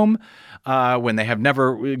nursing home, when they have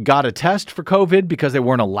never got a test for COVID because they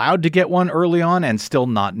weren't allowed to get one early on and still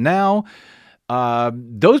not now,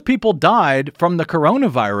 those people died from the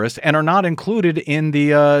coronavirus and are not included in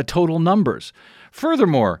the total numbers.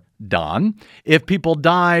 Furthermore, Don, if people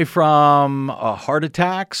die from heart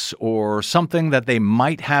attacks or something that they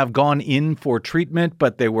might have gone in for treatment,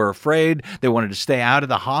 but they were afraid, they wanted to stay out of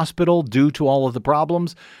the hospital due to all of the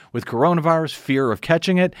problems with coronavirus, fear of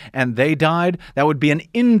catching it, and they died, that would be an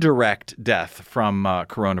indirect death from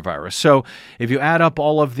coronavirus. So if you add up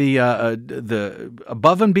all of the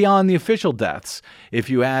above and beyond the official deaths,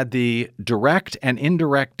 if you add the direct and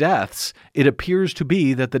indirect deaths, it appears to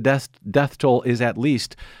be that the death toll is at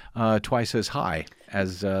least twice as high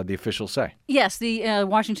as the officials say. Yes, the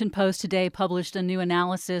Washington Post today published a new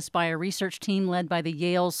analysis by a research team led by the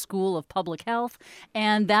Yale School of Public Health,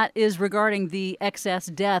 and that is regarding the excess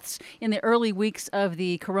deaths. In the early weeks of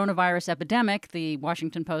the coronavirus epidemic, the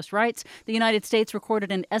Washington Post writes, the United States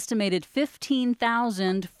recorded an estimated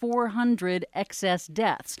 15,400 excess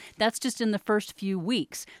deaths. That's just in the first few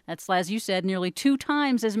weeks. That's, as you said, nearly 2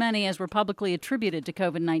 times as many as were publicly attributed to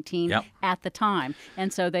COVID-19 at the time.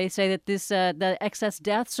 And so they say that the excess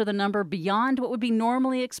deaths are the number beyond what would be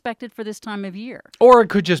normally expected for this time of year. Or it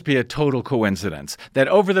could just be a total coincidence that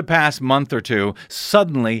over the past month or two,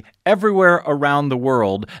 suddenly everywhere around the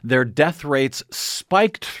world, their death rates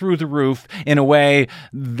spiked through the roof in a way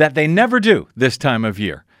that they never do this time of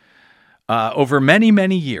year over many,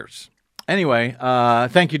 many years. Anyway,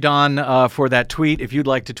 thank you, Don, for that tweet. If you'd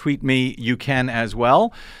like to tweet me, you can as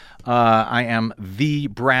well. I am the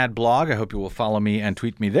Brad Blog. I hope you will follow me and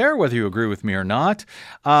tweet me there, whether you agree with me or not.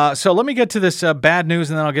 So let me get to this bad news,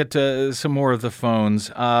 and then I'll get to some more of the phones.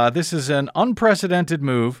 This is an unprecedented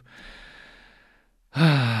move.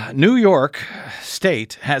 New York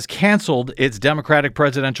State has canceled its Democratic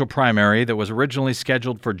presidential primary that was originally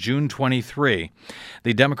scheduled for June 23.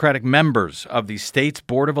 The Democratic members of the state's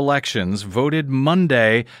Board of Elections voted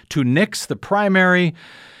Monday to nix the primary.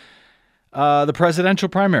 The presidential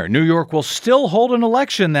primary. New York will still hold an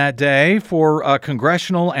election that day for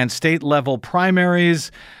congressional and state-level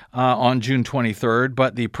primaries on June 23rd,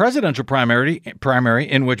 but the presidential primary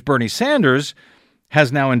in which Bernie Sanders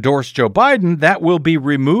has now endorsed Joe Biden, that will be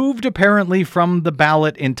removed apparently from the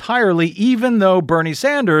ballot entirely, even though Bernie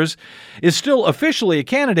Sanders is still officially a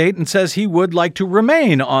candidate and says he would like to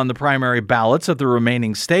remain on the primary ballots of the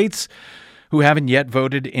remaining states who haven't yet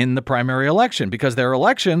voted in the primary election because their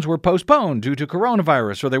elections were postponed due to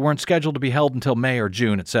coronavirus or they weren't scheduled to be held until May or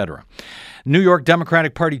June, etc. New York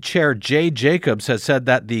Democratic Party Chair Jay Jacobs has said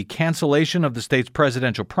that the cancellation of the state's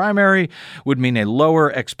presidential primary would mean a lower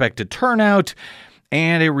expected turnout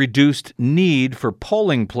and a reduced need for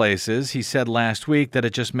polling places. He said last week that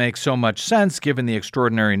it just makes so much sense given the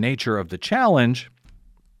extraordinary nature of the challenge.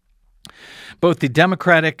 Both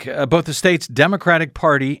the state's Democratic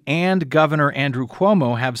Party and Governor Andrew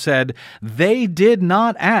Cuomo have said they did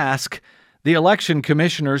not ask the election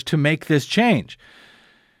commissioners to make this change,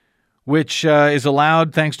 which is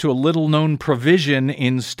allowed thanks to a little-known provision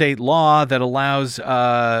in state law that allows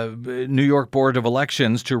New York Board of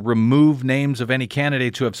Elections to remove names of any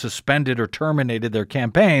candidates who have suspended or terminated their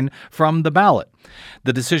campaign from the ballot.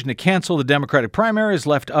 The decision to cancel the Democratic primary is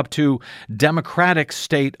left up to Democratic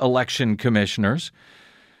state election commissioners.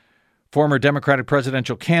 Former Democratic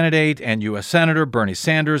presidential candidate and U.S. Senator Bernie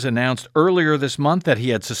Sanders announced earlier this month that he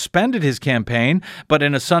had suspended his campaign, but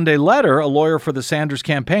in a Sunday letter, a lawyer for the Sanders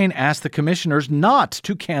campaign asked the commissioners not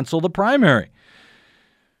to cancel the primary.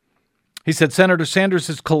 He said Senator Sanders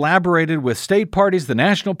has collaborated with state parties, the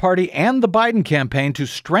National Party, and the Biden campaign to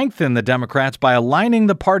strengthen the Democrats by aligning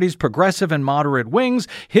the party's progressive and moderate wings.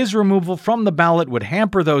 His removal from the ballot would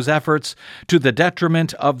hamper those efforts to the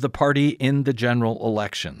detriment of the party in the general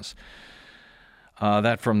elections.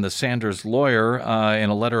 That from the Sanders lawyer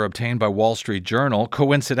in a letter obtained by Wall Street Journal.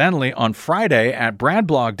 Coincidentally, on Friday at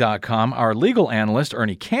BradBlog.com, our legal analyst,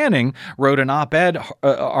 Ernie Canning, wrote an op-ed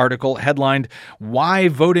article headlined, "Why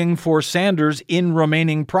Voting for Sanders in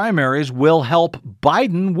Remaining Primaries Will Help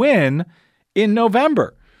Biden Win in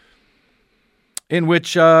November," in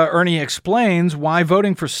which Ernie explains why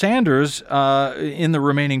voting for Sanders in the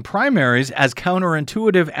remaining primaries, as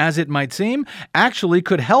counterintuitive as it might seem, actually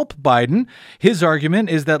could help Biden. His argument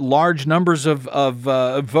is that large numbers of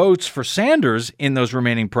votes for Sanders in those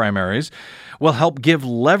remaining primaries will help give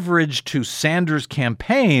leverage to Sanders'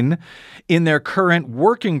 campaign in their current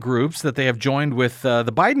working groups that they have joined with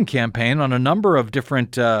the Biden campaign on a number of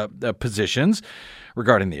different positions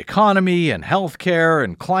regarding the economy and healthcare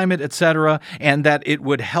and climate, etc., and that it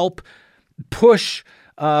would help push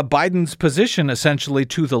Biden's position essentially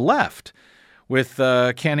to the left, with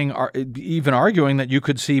Canning even arguing that you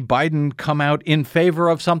could see Biden come out in favor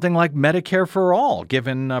of something like Medicare for all,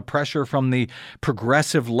 given pressure from the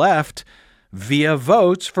progressive left via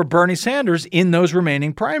votes for Bernie Sanders in those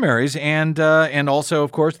remaining primaries, and also,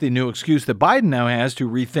 of course, the new excuse that Biden now has to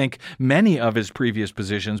rethink many of his previous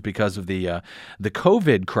positions because of the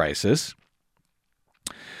COVID crisis.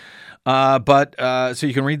 So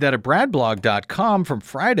you can read that at BradBlog.com from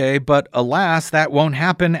Friday, but alas, that won't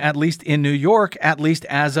happen, at least in New York, at least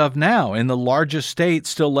as of now, in the largest state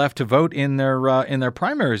still left to vote in their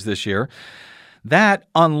primaries this year. That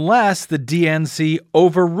unless the DNC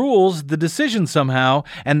overrules the decision somehow,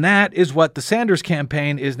 and that is what the Sanders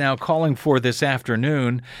campaign is now calling for this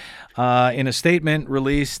afternoon. In a statement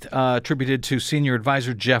released, attributed to senior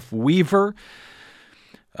advisor Jeff Weaver,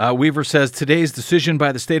 Weaver says today's decision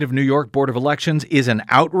by the State of New York Board of Elections is an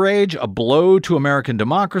outrage, a blow to American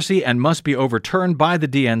democracy, and must be overturned by the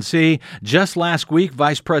DNC. Just last week,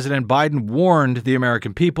 Vice President Biden warned the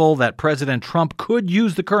American people that President Trump could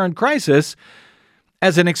use the current crisis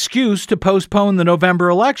as an excuse to postpone the November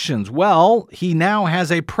elections. Well, he now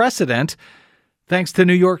has a precedent thanks to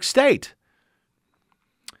New York State.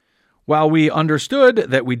 While we understood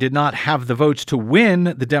that we did not have the votes to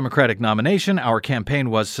win the Democratic nomination, our campaign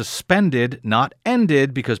was suspended, not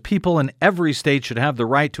ended, because people in every state should have the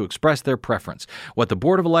right to express their preference. What the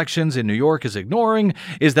Board of Elections in New York is ignoring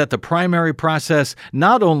is that the primary process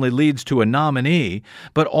not only leads to a nominee,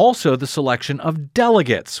 but also the selection of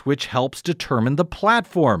delegates, which helps determine the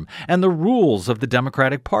platform and the rules of the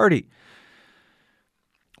Democratic Party.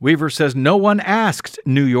 Weaver says no one asked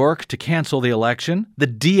New York to cancel the election. The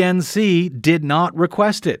DNC did not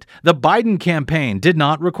request it. The Biden campaign did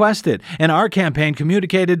not request it. And our campaign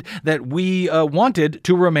communicated that we wanted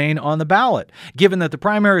to remain on the ballot. Given that the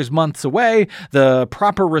primary is months away, the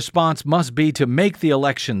proper response must be to make the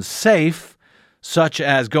election safe, such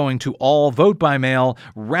as going to all vote by mail,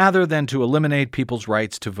 rather than to eliminate people's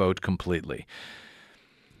rights to vote completely.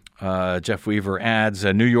 Jeff Weaver adds,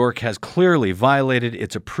 New York has clearly violated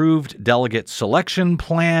its approved delegate selection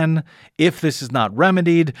plan. If this is not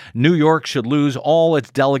remedied, New York should lose all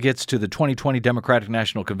its delegates to the 2020 Democratic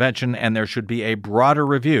National Convention, and there should be a broader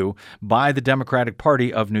review by the Democratic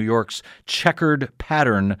Party of New York's checkered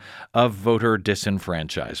pattern of voter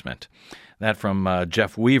disenfranchisement. That from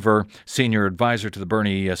Jeff Weaver, senior advisor to the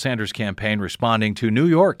Bernie Sanders campaign, responding to New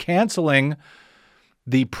York canceling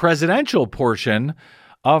the presidential portion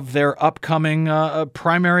of their upcoming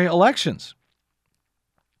primary elections,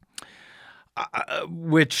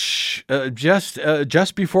 which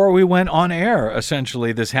just before we went on air,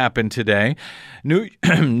 essentially, this happened today. New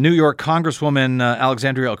York Congresswoman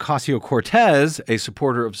Alexandria Ocasio-Cortez, a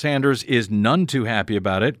supporter of Sanders, is none too happy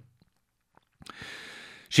about it.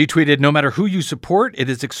 She tweeted, "No matter who you support, it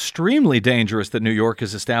is extremely dangerous that New York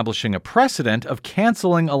is establishing a precedent of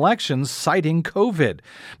canceling elections citing COVID.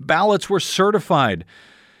 Ballots were certified,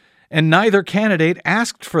 and neither candidate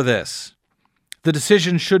asked for this. The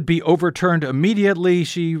decision should be overturned immediately,"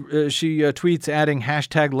 she tweets, adding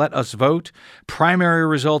 #LetUsVote. "Primary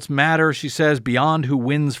results matter," she says, "beyond who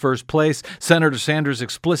wins first place." Senator Sanders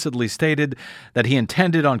explicitly stated that he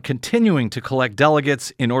intended on continuing to collect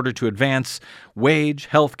delegates in order to advance wage,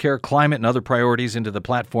 healthcare, climate, and other priorities into the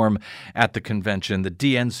platform at the convention. The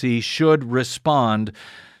DNC should respond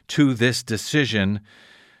to this decision.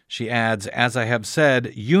 She adds, as I have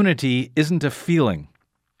said, unity isn't a feeling.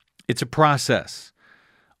 It's a process.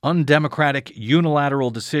 Undemocratic, unilateral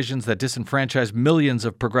decisions that disenfranchise millions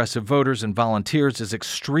of progressive voters and volunteers is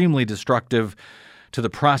extremely destructive to the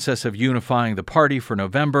process of unifying the party for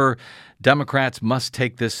November. Democrats must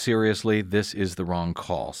take this seriously. This is the wrong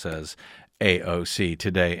call, says AOC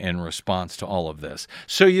today in response to all of this.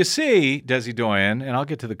 So you see, Desi Doyen, and I'll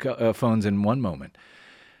get to the phones in one moment,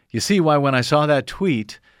 you see why when I saw that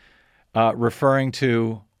tweet referring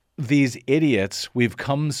to these idiots, we've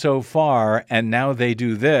come so far and now they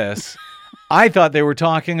do this, I thought they were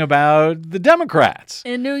talking about the Democrats.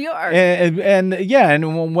 In New York.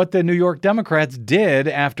 And what the New York Democrats did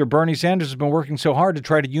after Bernie Sanders has been working so hard to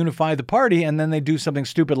try to unify the party, and then they do something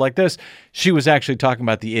stupid like this. She was actually talking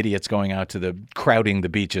about the idiots going out to crowding the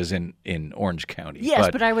beaches in Orange County. Yes,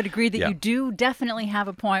 but I would agree that you do definitely have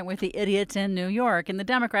a point with the idiots in New York and the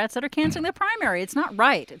Democrats that are canceling the primary. It's not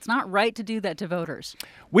right. It's not right to do that to voters.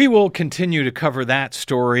 We will continue to cover that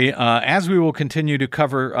story as we will continue to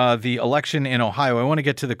cover the election in Ohio. I want to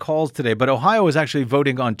get to the calls today, but Ohio is actually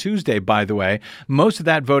voting on Tuesday, by the way. Most of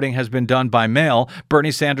that voting has been done by mail. Bernie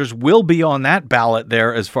Sanders will be on that ballot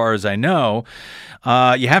there, as far as I know.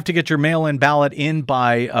 You have to get your mail-in ballot in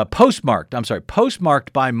by postmarked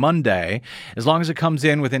by Monday. As long as it comes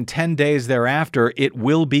in within 10 days thereafter, it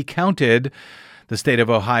will be counted. The state of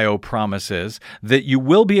Ohio promises that you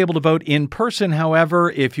will be able to vote in person.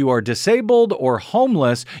 However, if you are disabled or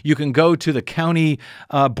homeless, you can go to the county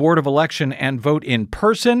board of election and vote in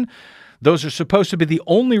person. Those are supposed to be the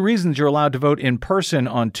only reasons you're allowed to vote in person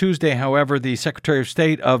on Tuesday. However, the Secretary of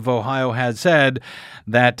State of Ohio has said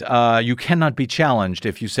that you cannot be challenged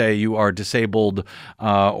if you say you are disabled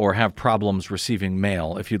or have problems receiving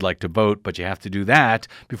mail if you'd like to vote. But you have to do that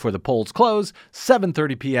before the polls close,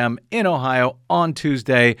 7:30 p.m. in Ohio on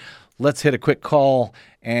Tuesday. Let's hit a quick call.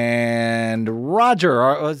 And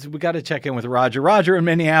Roger, we got to check in with Roger. Roger in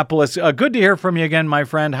Minneapolis. Good to hear from you again, my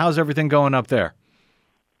friend. How's everything going up there?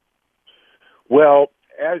 Well,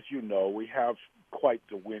 as you know, we have quite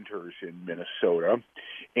the winters in Minnesota,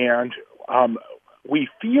 and we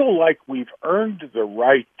feel like we've earned the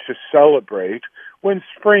right to celebrate when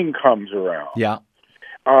spring comes around. Yeah.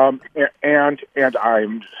 And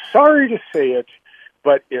I'm sorry to say it,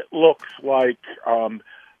 but it looks like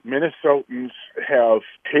Minnesotans have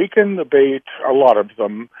taken the bait, a lot of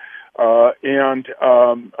them, and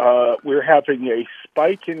we're having a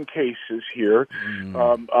spike in cases here,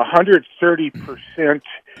 130%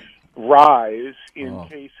 rise in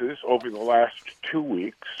cases over the last 2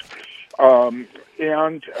 weeks. Yeah,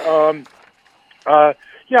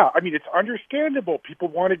 I mean, it's understandable. People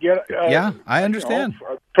want to get... I understand.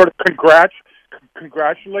 Sort of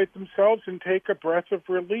congratulate themselves and take a breath of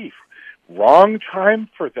relief. Wrong time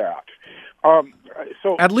for that.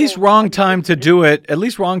 At least wrong time to do it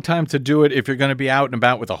if you're going to be out and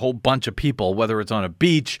about with a whole bunch of people, whether it's on a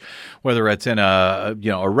beach, whether it's in a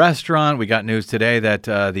restaurant. We got news today that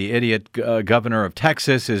the idiot governor of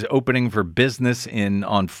Texas is opening for business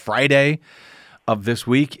on Friday of this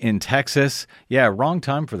week in Texas. Yeah, wrong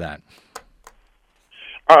time for that.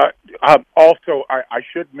 Also, I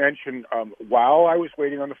should mention, while I was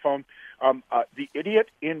waiting on the phone, the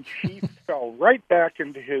idiot-in-chief fell right back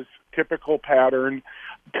into his typical pattern,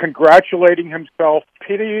 congratulating himself,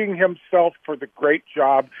 pitying himself for the great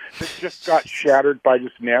job that just got shattered by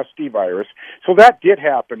this nasty virus. So that did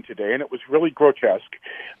happen today, and it was really grotesque.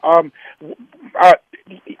 I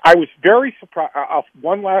was very surprised.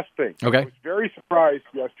 One last thing. Okay. I was very surprised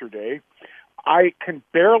yesterday. I can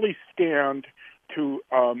barely stand to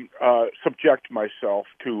subject myself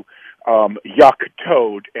to yuck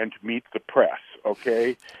toad and meet the press,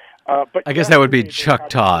 okay? But I guess that would be Chuck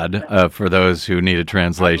Todd for those who need a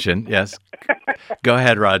translation. Yes. Go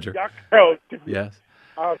ahead, Roger. Yuck toad. Yes.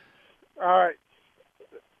 A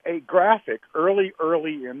graphic early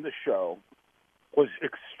in the show was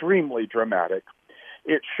extremely dramatic.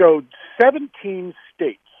 It showed 17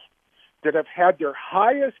 states that have had their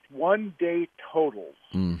highest one-day totals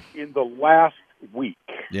in the last week.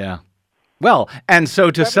 Yeah. Well, and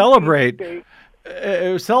so to celebrate,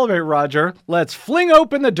 Roger, let's fling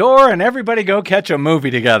open the door and everybody go catch a movie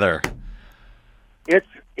together. It's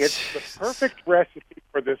the perfect recipe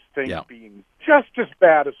for this thing being just as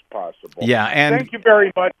bad as possible. Yeah, and thank you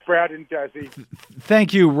very much, Brad and Desi.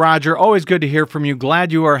 Thank you, Roger. Always good to hear from you.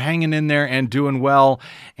 Glad you are hanging in there and doing well.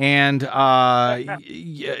 And hang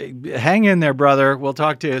in there, brother. We'll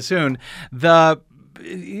talk to you soon.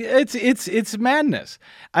 It's madness,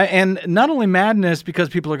 and not only madness because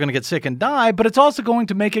people are going to get sick and die, but it's also going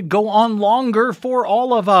to make it go on longer for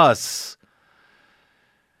all of us.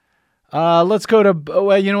 Let's go to,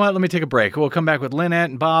 well, you know what? Let me take a break. We'll come back with Lynette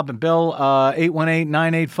and Bob and Bill.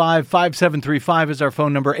 818-985-5735 is our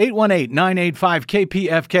phone number.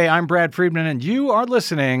 818-985-KPFK. I'm Brad Friedman, and you are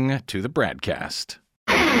listening to the BradCast.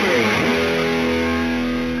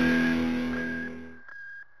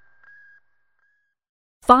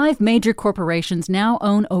 5 major corporations now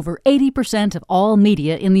own over 80% of all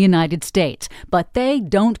media in the United States, but they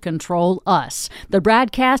don't control us. The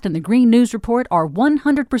BradCast and the Green News Report are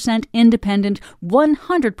 100% independent,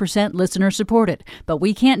 100% listener-supported. But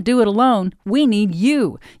we can't do it alone. We need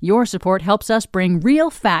you. Your support helps us bring real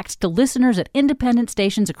facts to listeners at independent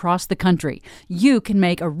stations across the country. You can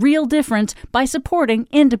make a real difference by supporting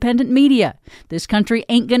independent media. This country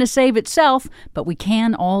ain't going to save itself, but we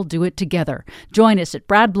can all do it together. Join us at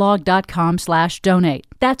bradblog.com/donate.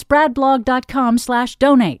 That's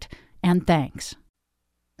bradblog.com/donate. And thanks.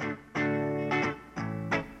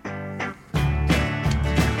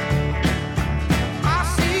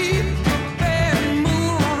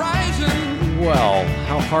 Well,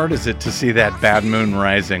 how hard is it to see that bad moon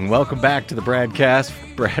rising? Welcome back to the BradCast.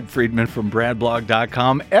 Brad Friedman from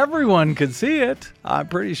bradblog.com. Everyone can see it, I'm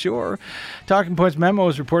pretty sure. Talking Points Memo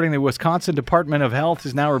is reporting the Wisconsin Department of Health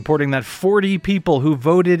is now reporting that 40 people who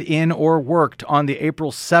voted in or worked on the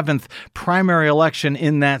April 7th primary election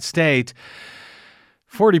in that state,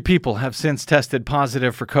 40 people have since tested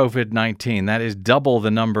positive for COVID-19. That is double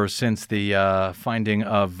the number since the finding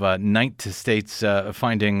of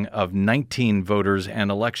finding of 19 voters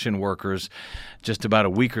and election workers just about a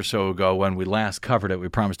week or so ago when we last covered it. We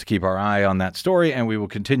promised to keep our eye on that story, and we will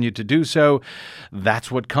continue to do so.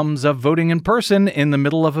 That's what comes of voting in person in the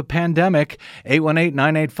middle of a pandemic.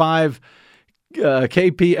 818-985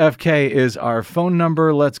 KPFK is our phone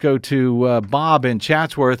number. Let's go to Bob in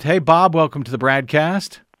Chatsworth. Hey, Bob, welcome to the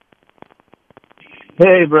BradCast.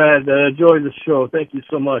 Hey, Brad. Enjoy the show. Thank you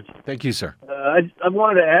so much. Thank you, sir. I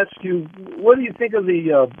wanted to ask you, what do you think of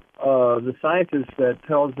the scientist that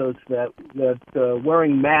tells us that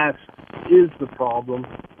wearing masks is the problem,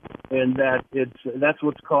 and that that's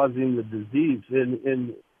what's causing the disease,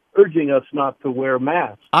 and urging us not to wear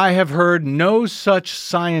masks? I have heard no such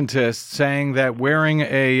scientist saying that wearing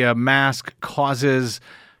a mask causes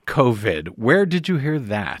COVID. Where did you hear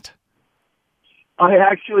that? I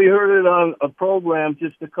actually heard it on a program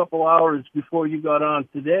just a couple hours before you got on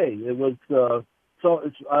today. It was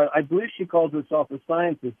I believe she calls herself a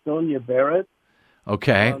scientist, Sonia Barrett.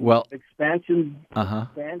 Okay, well, expansion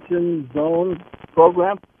zone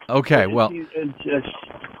program. Okay, well,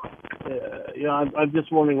 I'm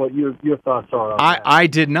just wondering what your thoughts are on that. I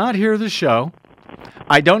did not hear the show.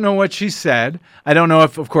 I don't know what she said. I don't know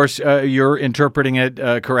if, of course, you're interpreting it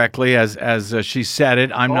correctly as she said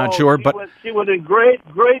it. I'm not sure, but she went in great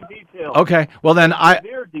detail. Okay, well then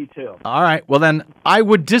Severe detail. All right, well then I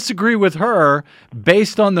would disagree with her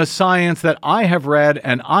based on the science that I have read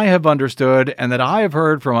and I have understood and that I have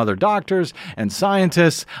heard from other doctors and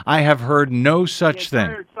scientists. I have heard no such thing.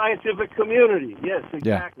 The entire scientific community, yes,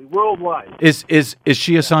 exactly, worldwide. Is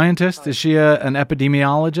she a scientist? Is she an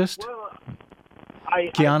epidemiologist? Well,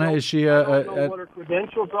 Kiana, is she I don't know what her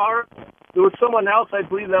credentials are. There was someone else, I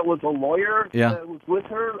believe, that was a lawyer that was with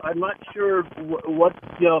her. I'm not sure what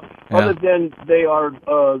other than they are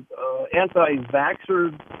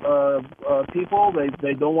anti-vaxxer people.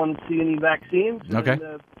 They don't want to see any vaccines. Okay.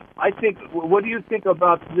 And, I think, what do you think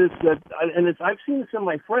about this? I've seen this in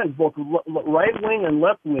my friends, both right wing and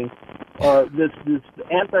left wing. This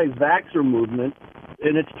anti-vaxxer movement.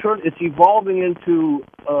 And it's evolving into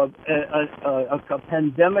a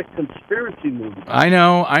pandemic conspiracy movement. I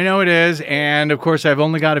know it is, and of course I've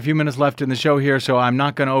only got a few minutes left in the show here, so I'm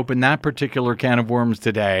not going to open that particular can of worms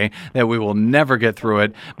today. That we will never get through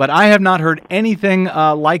it. But I have not heard anything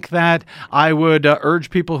like that. I would urge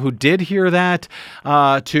people who did hear that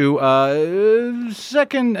to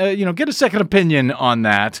get a second opinion on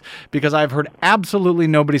that, because I've heard absolutely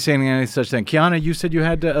nobody saying any such thing. Kiana, you said you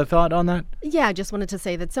had a thought on that? Yeah, I just wanted to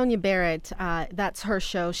say that Sonia Barrett, that's her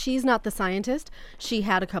show. She's not the scientist. She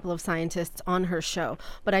had a couple of scientists on her show.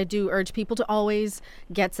 But I do urge people to always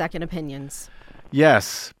get second opinions.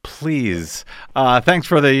 Yes, please. Thanks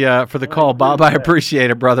for the call, Bob. I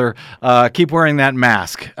appreciate it, brother. Keep wearing that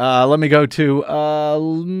mask. Let me go to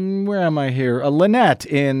where am I here? Lynette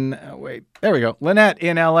in there we go. Lynette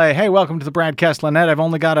in L.A. Hey, welcome to the BradCast, Lynette. I've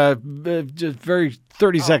only got just very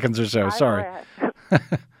 30 seconds or so. Sorry.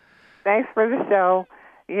 Thanks for the show.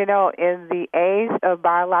 You know, in the age of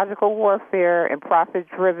biological warfare and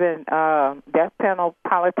profit-driven death penalty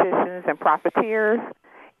politicians and profiteers,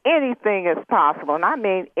 anything is possible, and I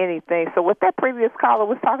mean anything. So what that previous caller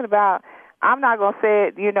was talking about, I'm not going to say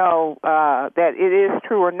it, that it is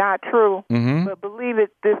true or not true, but believe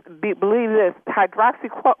this.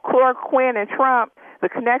 Hydroxychloroquine and Trump, the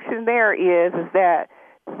connection there is that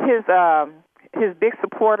his big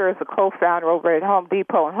supporter is a co-founder over at Home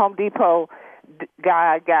Depot, and Home Depot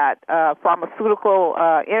guy got pharmaceutical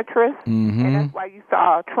interest, and that's why you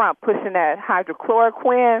saw Trump pushing that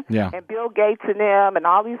hydrochloroquine, and Bill Gates and them, and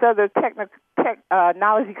all these other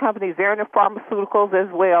technology companies. They're in the pharmaceuticals as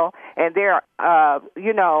well, and they're, for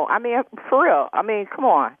real. I mean, come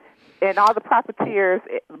on. And all the profiteers,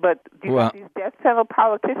 but you got these death penalty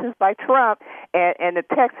politicians like Trump and the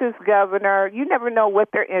Texas governor. You never know what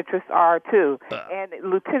their interests are, too. And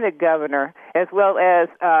lieutenant governor, as well as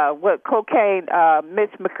cocaine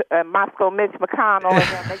Moscow Mitch McConnell. And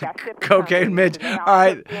them, they got cocaine Mitch. All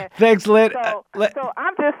right, thanks, Lynn. So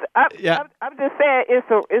I'm just saying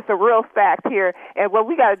it's a real fact here. And what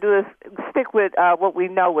we got to do is stick with what we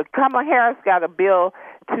know. With Kamala Harris got a bill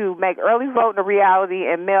to make early voting a reality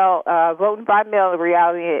and voting by mail a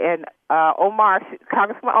reality, and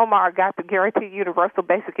Congressman Omar got the guaranteed universal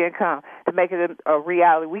basic income to make it a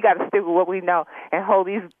reality. We got to stick with what we know and hold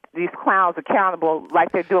these clowns accountable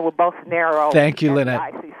like they're doing with Bolsonaro. Thank you,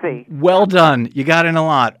 Lynette. Well done. You got in a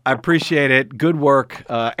lot. I appreciate it. Good work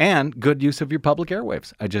and good use of your public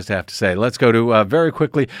airwaves, I just have to say. Let's go to, very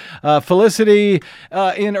quickly, Felicity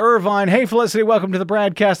in Irvine. Hey, Felicity, welcome to the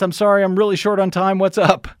BradCast. I'm sorry, I'm really short on time. What's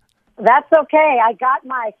up? That's okay. I got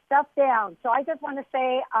my stuff down. So I just want to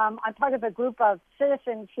say I'm part of a group of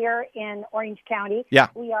citizens here in Orange County. Yeah.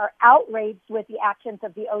 We are outraged with the actions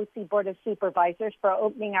of the OC Board of Supervisors for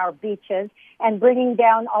opening our beaches and bringing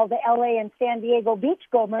down all the LA and San Diego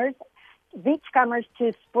beachcombers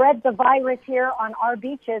to spread the virus here on our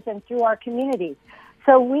beaches and through our communities.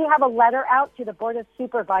 So we have a letter out to the Board of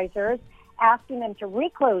Supervisors asking them to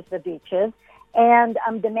reclose the beaches, and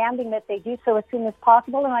I'm demanding that they do so as soon as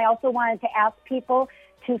possible. And I also wanted to ask people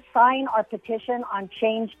to sign our petition on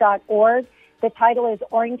change.org. The title is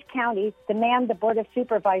Orange County Demand the Board of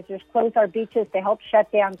Supervisors Close Our Beaches to Help Shut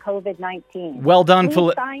Down COVID-19. Well done,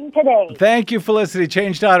 sign today. Thank you, Felicity.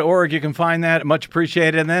 Change.org. You can find that. Much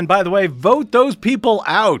appreciated. And then, by the way, vote those people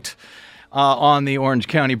out. On the Orange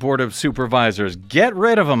County Board of Supervisors. Get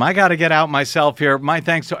rid of them. I got to get out myself here. My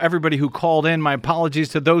thanks to everybody who called in. My apologies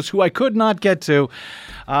to those who I could not get to.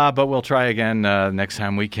 But we'll try again next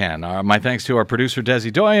time we can. My thanks to our producer, Desi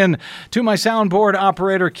Doyen, to my soundboard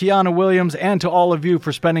operator, Kiana Williams, and to all of you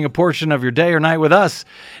for spending a portion of your day or night with us.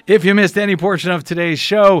 If you missed any portion of today's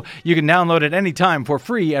show, you can download it anytime for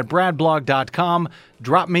free at bradblog.com.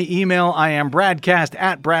 Drop me email. I am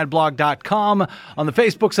bradcast@bradblog.com. On the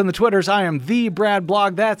Facebooks and the Twitters, I am the Brad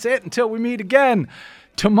Blog. That's it until we meet again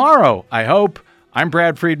tomorrow, I hope. I'm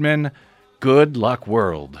Brad Friedman. Good luck,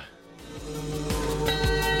 world.